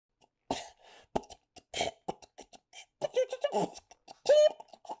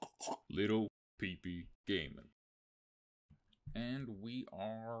Little Peepee Gaming. And we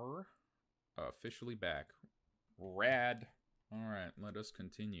are officially back. Rad. Alright, let us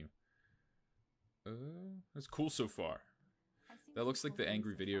continue. That's cool so far. That looks like the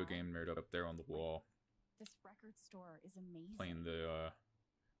angry video game nerd up there on the wall. This record store is amazing. Playing the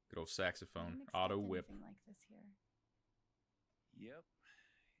good old saxophone. Didn't expect Auto whip. anything like this here. Yep.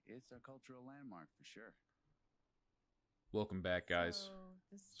 It's a cultural landmark for sure. Welcome back, guys. So,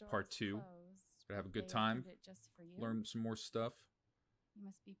 the It's store part is 2. closed, Gonna have a but good they time. opened it just for you? Learn some more stuff. You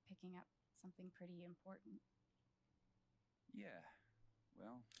must be picking up something pretty important. Yeah.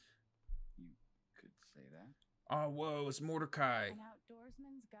 Well, you could say that. Oh, whoa, it's Mordecai. An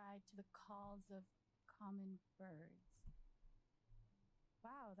outdoorsman's guide to the calls of common birds.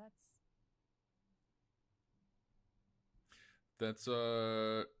 Wow,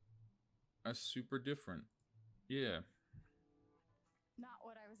 That's super different. Yeah. not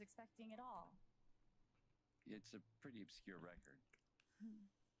what I was expecting at all. It's a pretty obscure record.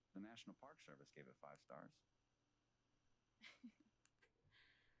 The National Park Service gave it 5 stars.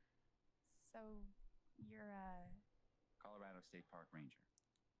 So, you're Colorado State Park Ranger.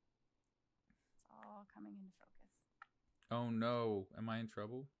 it's all coming into focus. Oh no, am I in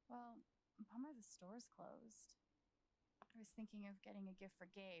trouble? Well, bummer the store's closed. I was thinking of getting a gift for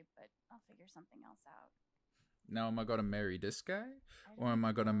Gabe, but I'll figure something else out. Now am I gonna marry this guy? I Or am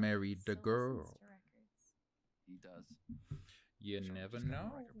I gonna don't know marry if he the still girl? listens to records. He does. You Sean never just got a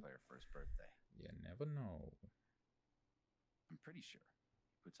know. record player for his birthday. You never know. I'm pretty sure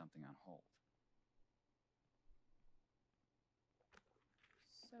he put something on hold.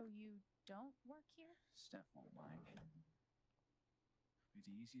 So you don't work here? Steph won't mind. Be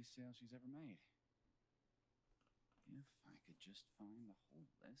the easiest sale she's ever made. If I could just find the whole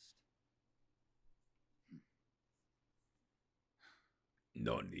list.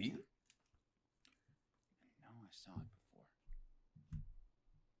 Nani? I know I saw it before.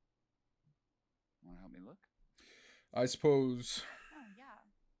 Want to help me look? I suppose. Oh, yeah.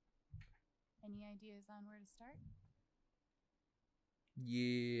 Any ideas on where to start?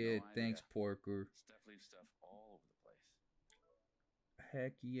 Yeah, No thanks, idea. Porker. Steph leaves stuff all over the place.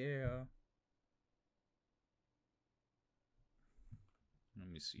 Heck yeah. Let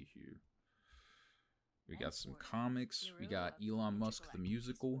me see here. We got some comics. We got Elon Musk the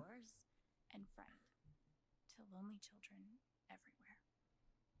musical. And friend to lonely children everywhere.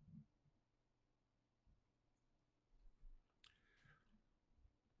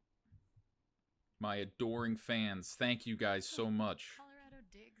 My adoring fans, thank you guys so much. Colorado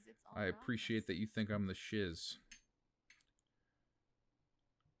digs its all I appreciate that you think I'm the shiz.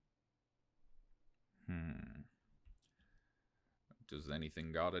 Does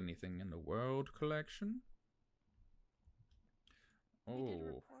anything got anything in the world collection? We did a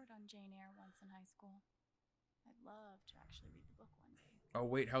Oh. report on Jane Eyre once in high school. I'd love to actually read the book one day. Oh,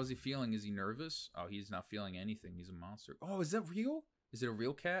 wait, how's he feeling? Is he nervous? Oh, he's not feeling anything. He's a monster. Oh, is that real? Is it a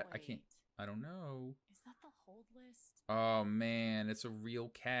real cat? I can't. Wait, I don't know. Is that the hold list? Oh, man, it's a real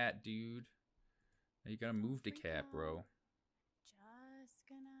cat, dude. You gotta move the freak cat, bro. out. Just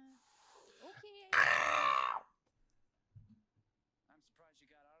gonna. Okay. I'm surprised you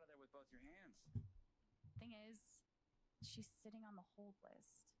got out of there with both your hands. Thing is, she's sitting on the hold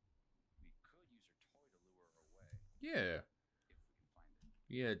list. We could use her toy to lure her away, Yeah. if we can find it.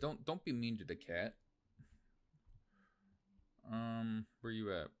 Yeah, don't be mean to the cat. Where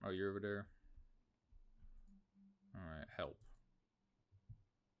you at? Oh, you're over there? Alright, help.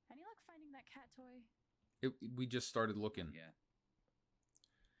 Any luck finding that cat toy? We just started looking. Yeah.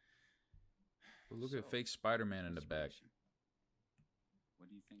 But look at So, fake Spider-Man in the back. inspiration. What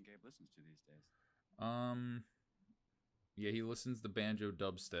do you think Gabe listens to these days? Yeah, he listens to banjo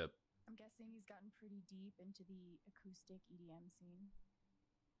dubstep. I'm guessing he's gotten pretty deep into the acoustic EDM scene.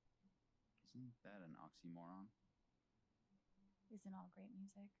 Isn't that an oxymoron? Isn't all great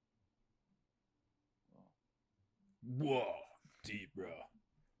music? Well, Whoa, deep, bro.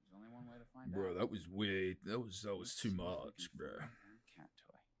 there's only one way to find Bro, out. that was way, that was too Let's see if we much, can bro. find her cat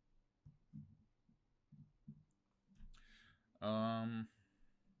toy.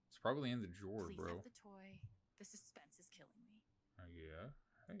 It's probably in the drawer, Please bro. have the toy. The suspense is killing me. Yeah.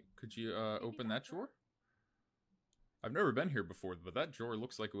 Hey, could you open that drawer? I've never been here before, but that drawer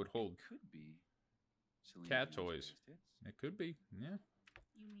looks like it would hold. Could be Celine Cat Dion's toys. greatest hits. It could be, yeah.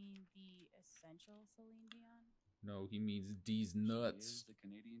 You mean the essential Celine Dion? No, he means D's She nuts. is the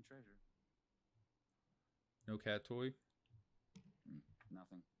Canadian treasure. No cat toy?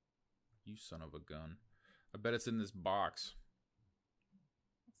 Nothing. You son of a gun. I bet it's in this box.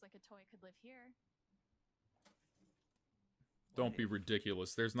 Looks like a toy could live here. Don't be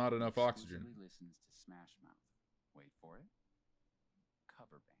ridiculous. There's not enough oxygen. Exclusively listens to Smash Mouth. Wait for it.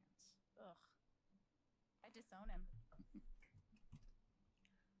 Cover bands. Ugh. I disown him.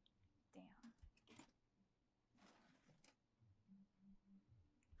 Damn.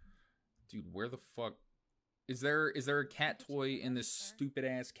 Dude, where the fuck is there a cat toy in this stupid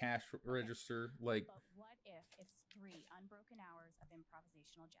ass cash register? Like, But what if it's 3 unbroken hours of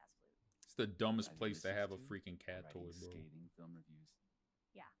improvisational jazz flute? it's the dumbest That he place to have a listens to, freaking cat writing toy, bro. scathing film reviews.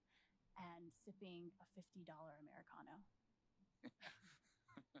 And sipping a $50 Americano.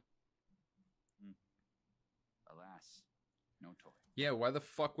 Alas, no toy. Yeah, why the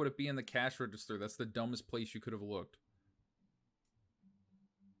fuck would it be in the cash register? That's the dumbest place you could have looked.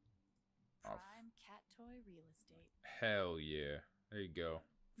 Oh, Prime cat toy real estate. hell yeah. There you go.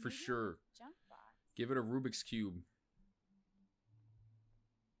 For Maybe sure. Junk box. Give it a Rubik's Cube.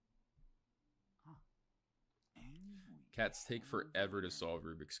 And we Cats take have forever to winner. solve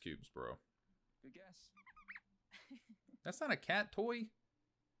Rubik's Cubes, bro. Good guess. That's not a cat toy.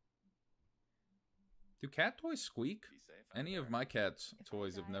 Do cat toys squeak? Be safe out Any of there. my cat's If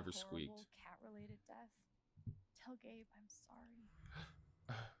toys I have die a never horrible squeaked. cat-related death, tell Gabe I'm sorry.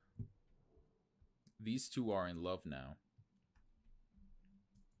 These two are in love now.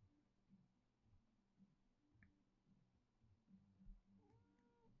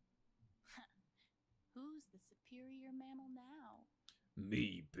 Who's the superior mammal now?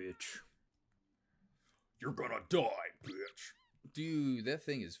 Me, bitch. You're gonna die, bitch. Dude, that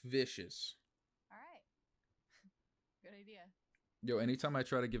thing is vicious. All right. Good idea. Yo, anytime I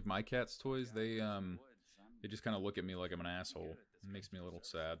try to give my cats toys, Gotta they go to the woods, son. they just kind of look at me like I'm an asshole. Good at this It makes me a customer little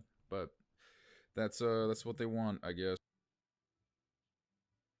service. sad, but that's what they want, I guess.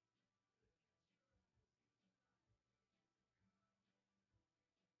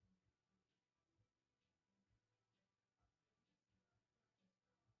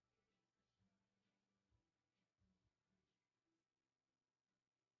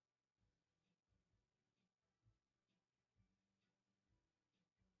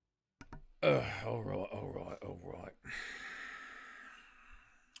 All right.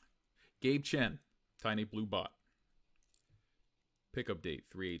 Gabe Chen, Tiny Blue Bot. Pickup date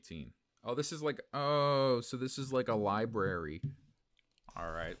 3/18. Oh, this is like so this is like a library.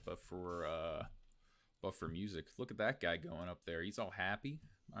 All right, but for music. Look at that guy going up there. He's all happy.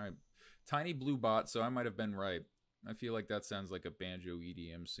 All right. Tiny Blue Bot, so I might have been right. I feel like that sounds like a banjo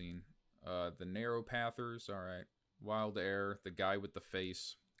EDM scene. The Narrow Pathers, all right. Wild Air, The Guy with the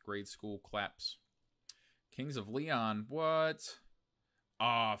Face, Grade School Claps. Kings of Leon, what?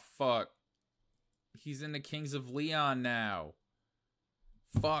 Aw, fuck. He's in the Kings of Leon now.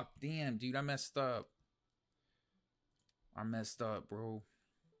 Fuck, damn, dude, I messed up. I messed up, bro.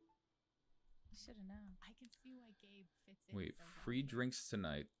 Should have known. I can see why Gabe fits in. Wait, so well free here. drinks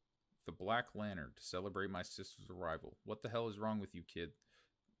tonight. The Black Lantern to celebrate my sister's arrival. What the hell is wrong with you, kid?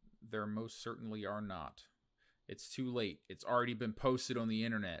 There most certainly are not. It's too late. It's already been posted on the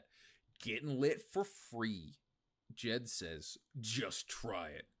internet. Getting lit for free. Jed says, just try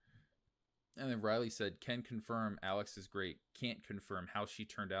it. And then Riley said, can confirm Alex is great. Can't confirm how she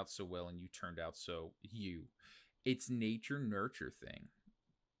turned out so well and you turned out so you. It's nature nurture thing.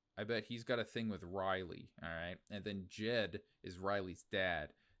 I bet he's got a thing with Riley, all right? And then Jed is Riley's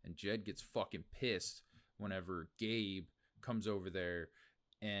dad. And Jed gets fucking pissed whenever Gabe comes over there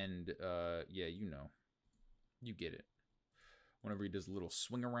and, yeah, you know. You get it. Whenever he does a little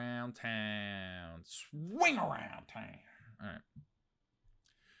swing around town. Swing around town. All right.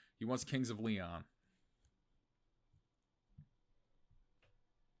 He wants Kings of Leon.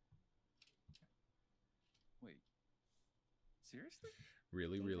 Wait. Seriously?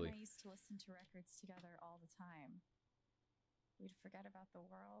 Really, Gabe really. and I used to listen to records together all the time. We'd forget about the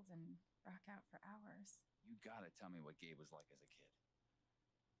world and rock out for hours. You gotta tell me what Gabe was like as a kid.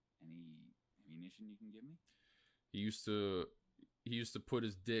 Any ammunition you can give me? He used to put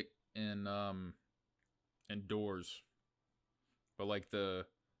his dick in doors. But like the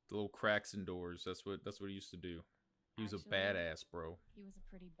little cracks in doors. That's what he used to do. He was Actually, a badass, bro. He was a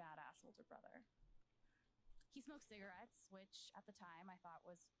pretty badass older brother. He smoked cigarettes, which at the time I thought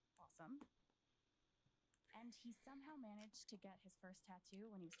was awesome. And he somehow managed to get his first tattoo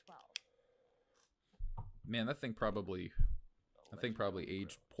when he was 12. Man, that thing probably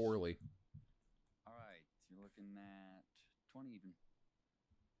aged poorly. All right, you're looking at 20 even.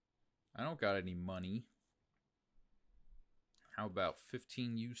 I don't got any money. How about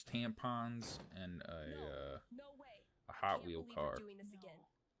 15 used tampons and No way. a Hot Can't Wheel believe car? we're doing this again.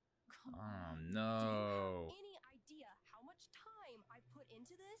 Come Oh on. Do you no! have any idea how much time I've put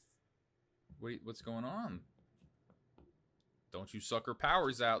into this? Wait, what's going on? Don't you suck her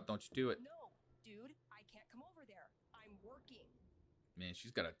powers out. Don't you do it. No, dude, I can't come over there. I'm working. Man,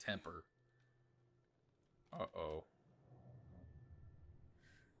 she's got a temper. Uh-oh.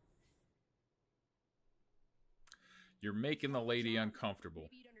 You're making the lady uncomfortable.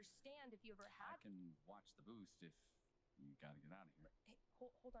 Maybe you'd understand if you ever I had. can watch the boost if you gotta get out of here.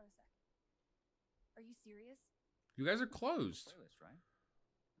 Hey, hold on a sec. Are you serious? You guys are closed. Playlist, right?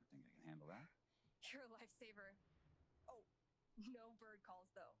 I think I can handle that. You're a lifesaver. Oh, no bird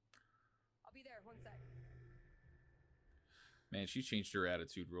calls though. I'll be there. One sec. Man, she changed her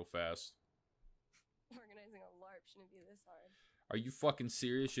attitude real fast. Organizing a LARP shouldn't be this hard. Are you fucking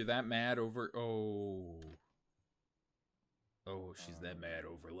serious? You're that mad over... Oh. Oh, she's that mad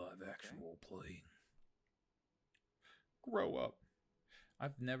over live action role playing. Grow up.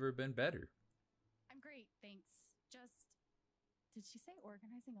 I've never been better. I'm great, thanks. Just, did she say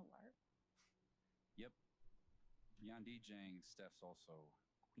organizing a LARP? Yep. Beyond DJing, Steph's also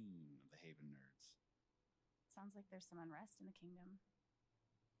queen of the Haven Nerds. Sounds like there's some unrest in the kingdom.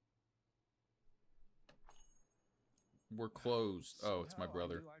 We're closed. Oh, it's my Somehow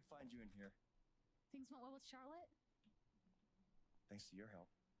brother. I knew I'd find you in here. Things went well with Charlotte? Thanks to your help.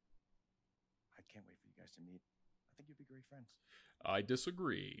 I can't wait for you guys to meet. I think you'll be great friends. I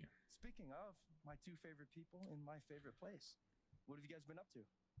disagree. Speaking of, my two favorite people in my favorite place. What have you guys been up to?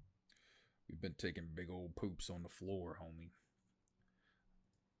 We've been taking big old poops on the floor, homie.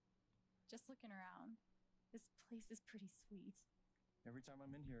 Just looking around. This place is pretty sweet. Every time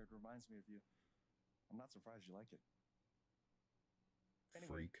I'm in here, it reminds me of you. I'm not surprised you like it.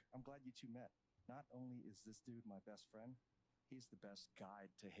 Anyway, Freak. I'm glad you two met. Not only is this dude my best friend, he's the best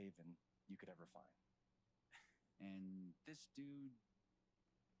guide to Haven you could ever find. And this dude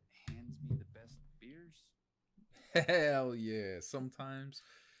hands me the best beers. Hell yeah. Sometimes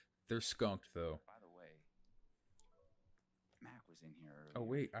they're skunked though. By the way, Mac was in here earlier. Oh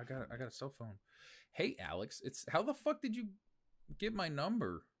wait, I got a cell phone. Hey Alex, it's how the fuck did you get my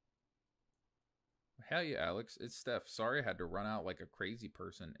number? Hell yeah, Alex. It's Steph. Sorry I had to run out like a crazy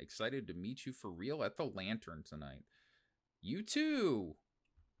person. Excited to meet you for real at the Lantern tonight. You too.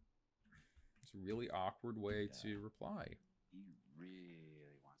 It's a really awkward way to reply. He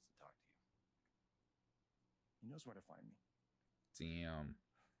really wants to talk to you. He knows where to find me. Damn.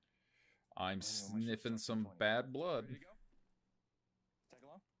 I'm Anyway, my shit's sniffing fucking some funny. bad blood. Ready to go? Tag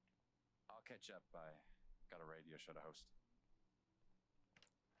along? I'll catch up. I got a radio show to host.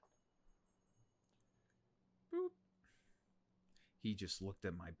 Boop. He just looked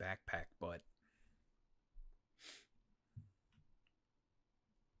at my backpack butt.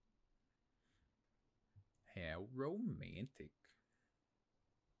 How romantic.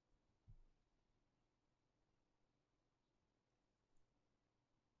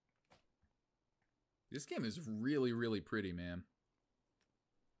 This game is really, really pretty, man.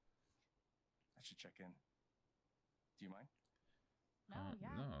 I should check in. Do you mind? No, yeah.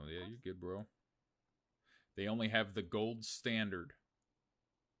 No, of yeah, course. you're good, bro. They only have the gold standard.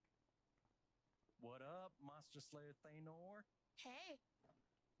 What up, Monster Slayer Thanor? Hey,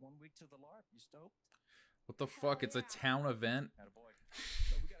 1 week to the LARP. You stoked? What the fuck? It's a yeah. town event. Attaboy.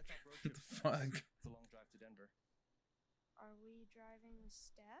 So we gotta talk road What trip the tonight. fuck? It's a long drive to Denver. Are we driving with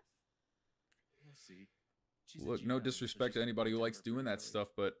Steph? We'll see. She's a Look, no GM, so disrespect to she's anybody who in likes Denver doing that pretty stuff,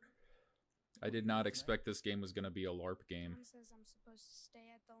 but I did not Tonight? expect this game was going to be a LARP game. Mom says I'm supposed to stay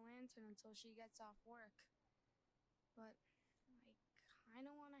at the Lantern until she gets off work. But I kind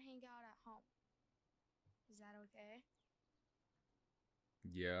of want to hang out at home. Is that okay?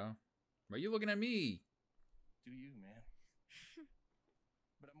 Yeah. Why are you looking at me? Do you, man?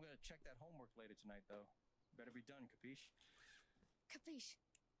 But I'm gonna check that homework later tonight, though. Better be done, capiche? Capiche.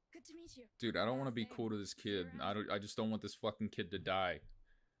 Good to meet you. Dude, I don't want to be Same. cool to this See you kid. around. I just don't want this fucking kid to die.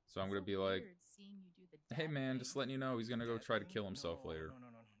 So I'm It's going to so be like, weird seeing you do the hey dad man, thing. just letting you know he's going to go Dad try to thing? kill himself No, later.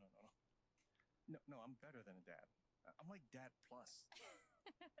 No, I'm better than a dad. I'm like dad plus.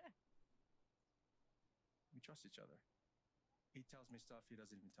 We trust each other. He tells me stuff he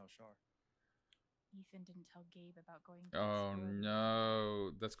doesn't even tell Shar. Ethan didn't tell Gabe about going to Oh school.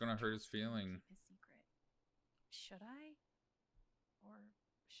 no, that's going to hurt his Keep feeling. his secret. Should I? Or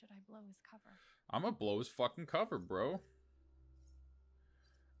should I blow his cover? I'm going to blow his fucking cover, bro.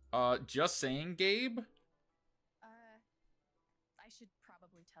 Just saying, Gabe? I should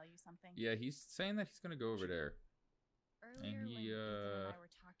probably tell you something. Yeah, he's saying that he's going to go over there. Earlier he, when Ethan and I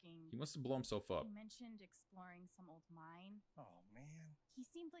were talking, He wants to blow himself up. he mentioned exploring some old mine. Oh, man. He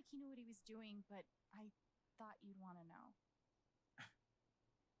seemed like he knew what he was doing, but I thought you'd want to know.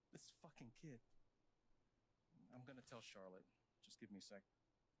 This fucking kid. I'm gonna tell Charlotte. Just give me a sec.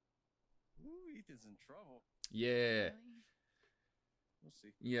 Ooh, Ethan's in trouble. Yeah. Really? We'll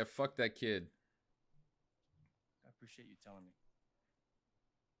see. Yeah, fuck that kid. I appreciate you telling me.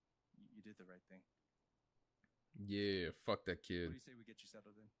 You did the right thing. Yeah, fuck that What kid. do you say we get you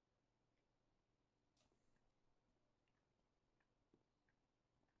settled in?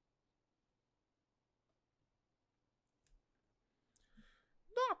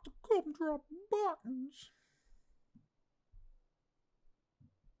 Not to come drop buttons.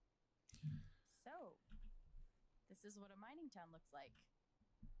 So, this is what a mining town looks like.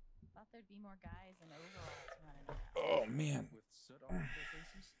 Thought there'd be more guys in overalls running around. Oh man. With soot all over their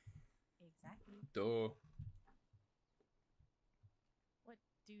faces? Exactly. Duh. What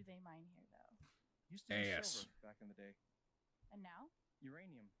do they mine here, though? Used to be Ass. silver back in the day. And now?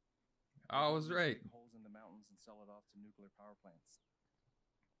 Uranium. I was These right. big holes in the mountains and sell it off to nuclear power plants.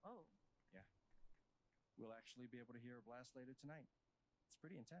 Oh, We'll actually be able to hear a blast later tonight. It's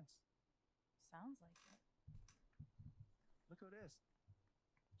pretty intense. sounds like it. Look who it is.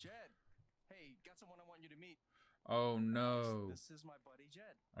 Jed. Hey, got someone I want you to meet. Oh no. This is my buddy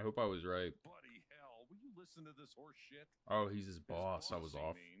Jed. I hope I was right. Buddy, hell, will you listen to this horse shit? Oh, he's his His boss. I was he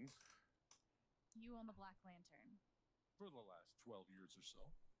off. means, You own the Black Lantern. for the last 12 years or so.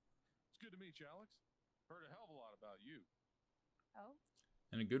 It's good to meet you, Alex. Heard a hell of a lot about you. Oh?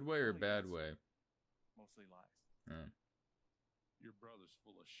 In a good way or a Only bad lies. way? Mostly lies. Your brother's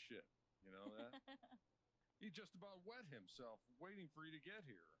full of shit. You know that? He just about wet himself waiting for you to get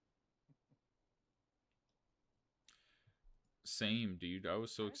here. Same, dude. I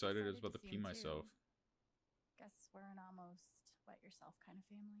was so I was excited. I was excited about to to see pee him, myself. too. Guess we're an almost wet yourself kind of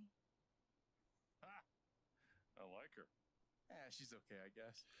family. Ha! I like her. Yeah, she's okay, I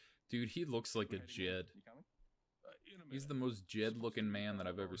guess. Dude, he looks like We're a heading in. Jed. You coming? In a He's minute. the most Supposed Jed-looking to be man that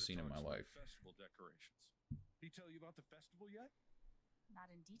I've coming ever over to seen in talk my some life. Festival decorations. He tell you about the festival yet? Not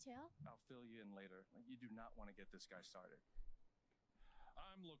in detail. I'll fill you in later. You do not want to get this guy started.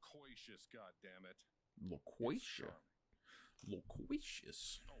 I'm loquacious, goddammit. Loquacious. Charming.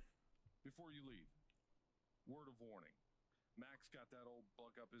 Loquacious. Before you leave, word of warning. Max got that old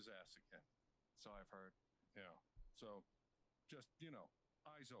bug up his ass again. So I've heard. Yeah. So, just,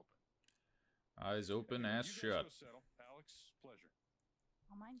 eyes open. Eyes open, Anyway, ass you guys shut. go settle. Alex, pleasure.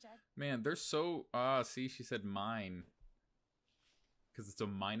 I'll mind Jed. Man, they're so... see, she said mine. Because it's a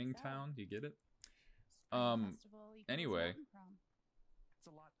mining So. town. Do you get it? Spring festival equals anyway. mountain prom. It's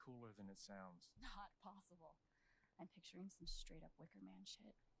a lot cooler than it sounds. Not possible. I'm picturing some straight up Wicker Man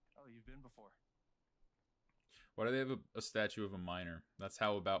shit. Oh, you've been before. Why do they have a statue of a miner? That's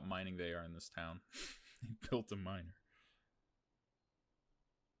how about mining they are in this town. They built a miner.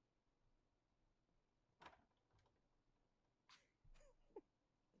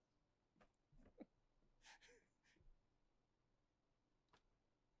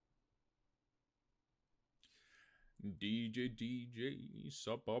 DJ,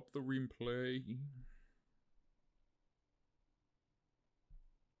 sup up the replay.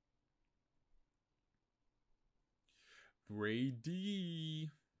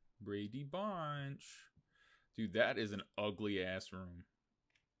 Brady Bunch. Dude, that is an ugly ass room.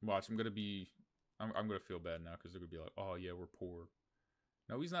 Watch, I'm gonna feel bad now because they're gonna be like, oh yeah, we're poor.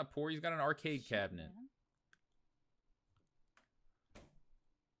 No, he's not poor. He's got an arcade Shit, cabinet. man.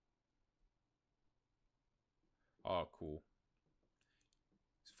 Oh, cool.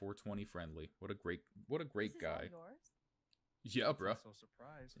 He's 420 friendly. What a great This is all guy. yours? Yeah, bro. I'm so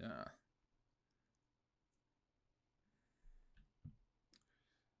surprised. Yeah.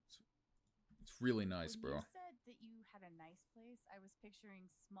 It's really nice, When bro. you said that you had a nice place, I was picturing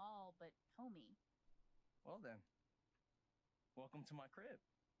small but homey. Well then, welcome to my crib.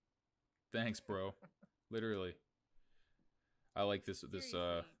 Thanks, bro. Literally. I like this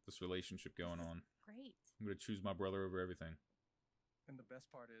Seriously. this relationship going This is on. Great. I'm gonna choose my brother over everything. And the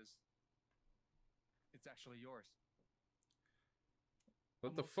best part is, it's actually yours.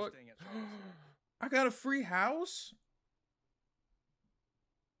 What I'm the mostly fuck? staying at Charles. I got a free house?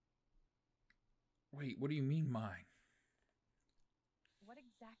 Wait, what do you mean mine? What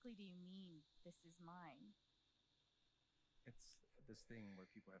exactly do you mean, this is mine? It's this thing where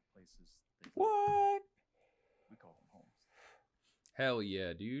people have places. What? We call them homes. Hell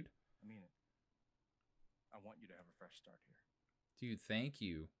yeah, dude. I mean it. I want you to have a fresh start here. Dude, thank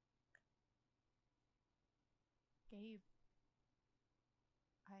you. Gabe.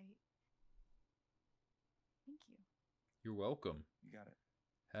 Thank you. You're welcome. You got it.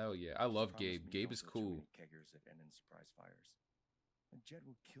 Hell yeah. I love Just promise Gabe. me you Gabe don't is build too cool. many keggers that end in surprise fires. And Jed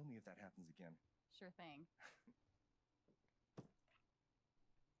will kill me if that happens again. Sure thing.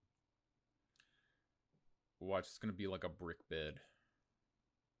 Watch, it's gonna be like a brick bed.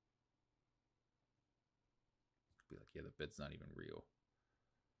 Be like, yeah, the bed's not even real.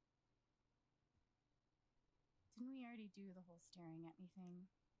 Didn't we already do the whole staring at me thing?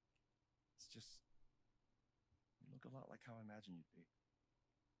 It's just, you look a lot like how I imagined you'd be.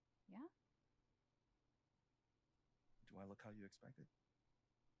 Yeah? Do I look how you expected?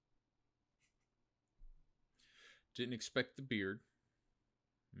 Didn't expect the beard.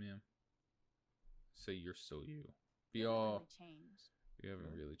 Yeah. Say you're still you. Be You haven't all. really changed. You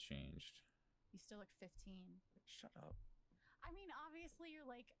haven't really changed. You still look 15. Shut up. I mean, obviously you're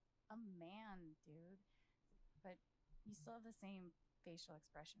like a man, dude. But you still have the same facial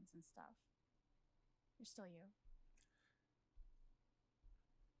expressions and stuff. You're still you.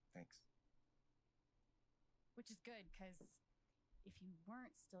 Thanks. Which is good, because if you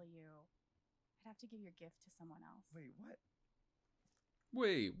weren't still you, I'd have to give your gift to someone else. Wait, what?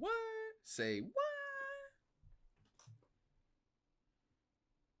 Wait, what? Say what?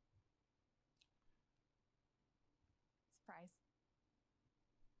 Surprise.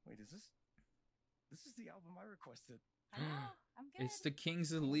 Wait, is this? This is the album I requested. I know. I'm good. It's the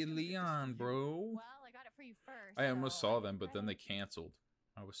Kings of Leon, bro. Well, I got it for you first. I almost so saw I'm them, but then they credit. canceled.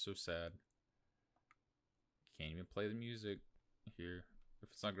 I was so sad. Can't even play the music here if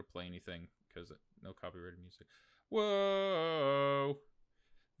it's not gonna play anything because no copyrighted music. Whoa,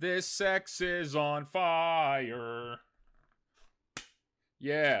 this sex is on fire.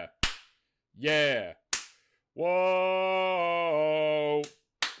 Yeah, yeah. Whoa,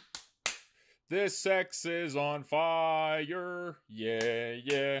 this sex is on fire. Yeah,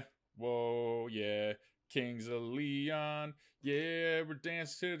 yeah. Whoa, yeah. Kings of Leon. Yeah, we're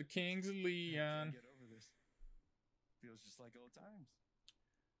dancing to the Kings of I Leon. can't get over this. Feels just like old times.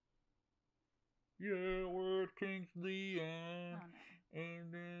 Yeah, we're at Kings of Oh, Leon. no.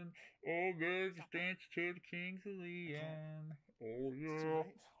 And then, oh, guys, just dance to the Kings of Leon. Oh, It's yeah. too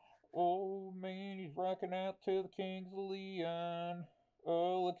late. Oh, man, he's rocking out to the Kings of Leon.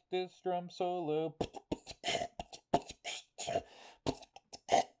 Oh, look at this drum solo.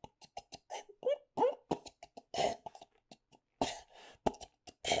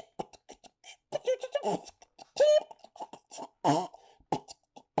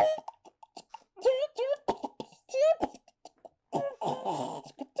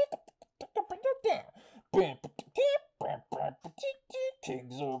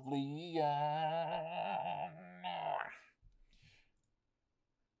 Kings of Leon.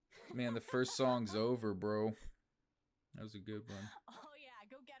 Man, the first song's over, bro. That was a good one. Oh, yeah.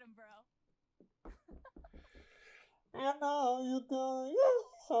 Go get him, bro. I know you're gonna use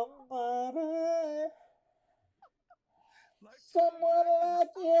somebody. Like Someone like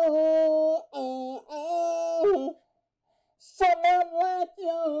you. Someone like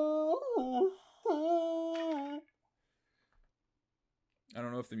you. I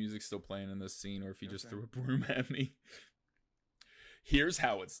don't know if the music's still playing in this scene or if he just Okay. threw a broom at me. Here's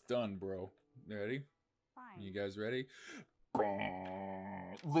how it's done, bro. Ready? Fine. You guys ready?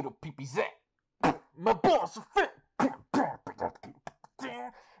 Little peepee Zach. My balls are fat.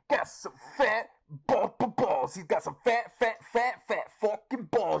 Got some fat balls. He's got some fat fucking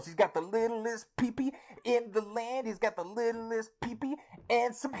balls. He's got the littlest peepee in the land. He's got the littlest peepee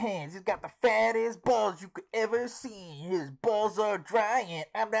and some hands. He's got the fattest balls you could ever see. His balls are dry and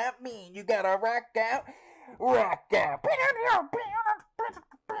I'm not mean. You gotta rock out. Rock out.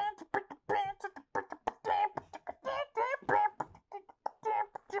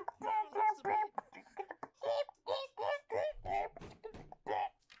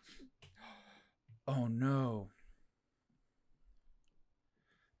 Oh no.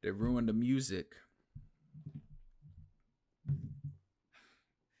 They ruined the music.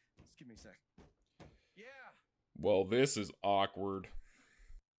 Just give me a sec. Yeah. Well, this is awkward.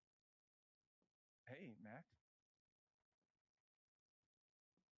 Hey, Mac.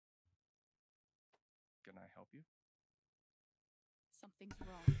 Can I help you? Something's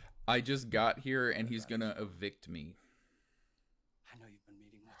wrong. I just got here and he's gonna evict me. I know you've been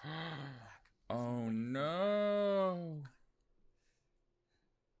meeting with Black. Oh no.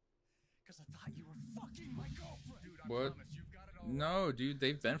 Because I thought you were fucking my girlfriend. Dude, I What? promise you've got it all No, dude,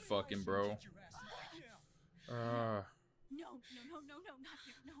 they've been fucking, bro. Kick your ass right now. No, not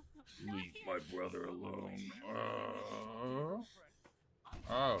here. No, not Leave here. my brother alone.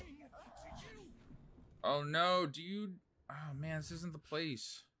 Oh. To you. Oh no, dude. Oh man, this isn't the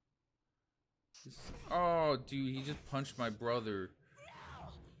place. Oh, dude, he just punched my brother.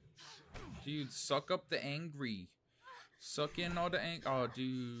 Dude, suck up the angry. Suck in all the Oh,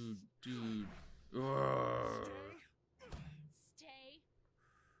 dude. Ugh. Stay.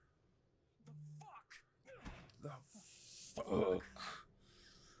 The fuck? The fuck. Away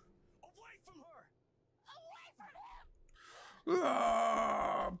from her! Away from him!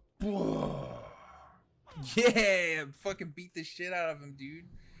 Ah, Yeah, fucking beat the shit out of him, dude.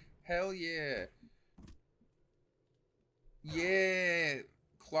 Hell yeah. Yeah,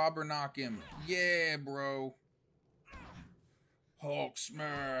 clobber knock him. Yeah, bro. Hulk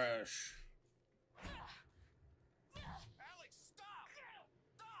smash. Alex, stop!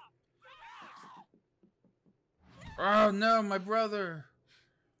 Stop! Oh no, my brother.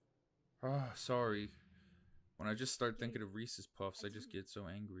 Oh, sorry. When I just start thinking of Reese's Puffs, I just get so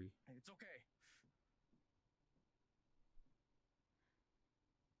angry. Hey, it's okay.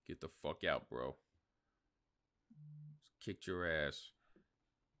 Get the fuck out, bro. Just kicked your ass.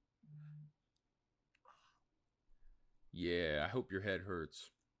 Yeah, I hope your head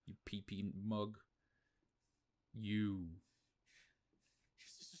hurts. You pee-pee mug. You.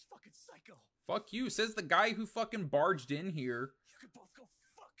 This is fucking psycho. Fuck you, says the guy who fucking barged in here. You can both go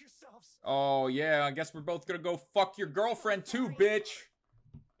fuck yourselves. Oh, yeah, I guess we're both gonna go fuck your girlfriend too, bitch.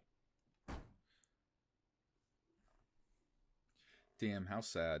 Damn, how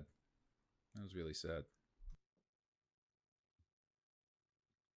sad. That was really sad.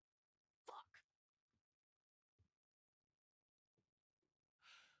 Fuck.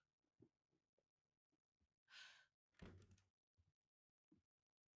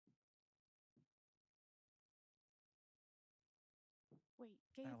 Wait,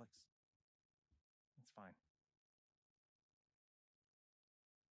 Gabe. Alex. It's fine.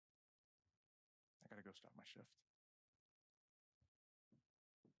 I gotta go start my shift.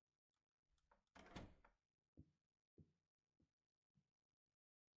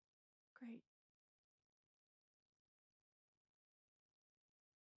 Great.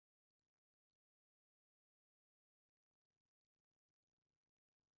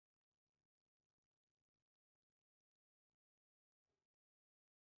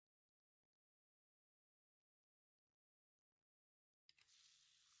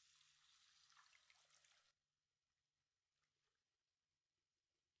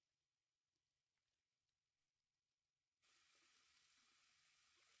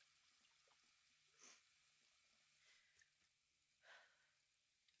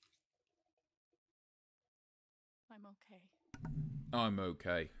 I'm okay. I'm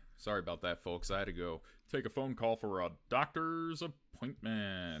okay. Sorry about that, folks. I had to go take a phone call for a doctor's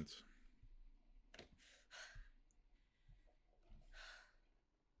appointment.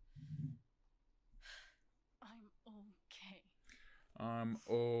 I'm okay. I'm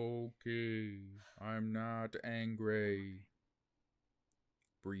okay. I'm not angry.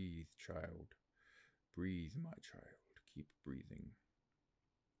 Breathe, child. Breathe, my child. Keep breathing.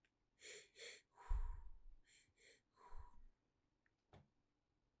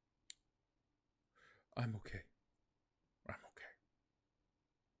 I'm okay. I'm okay.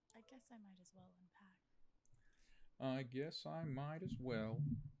 I guess I might as well unpack. I guess I might as well.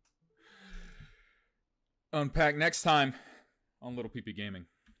 Unpack next time on Little PP Gaming.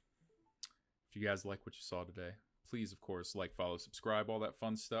 If you guys like what you saw today, please, of course, like, follow, subscribe, all that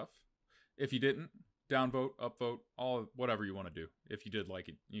fun stuff. If you didn't, downvote, upvote, all whatever you want to do. If you did like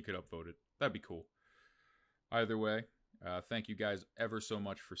it, you could upvote it. That'd be cool. Either way, thank you guys ever so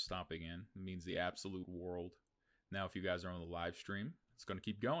much for stopping in. It means the absolute world. Now, if you guys are on the live stream, it's going to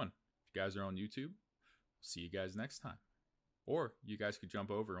keep going. If you guys are on YouTube, see you guys next time. Or you guys could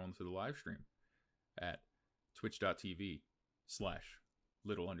jump over onto the live stream at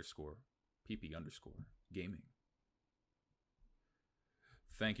twitch.tv/little_pp_gaming.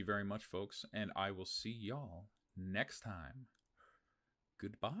 Thank you very much, folks, and I will see y'all next time.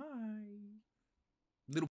 Goodbye.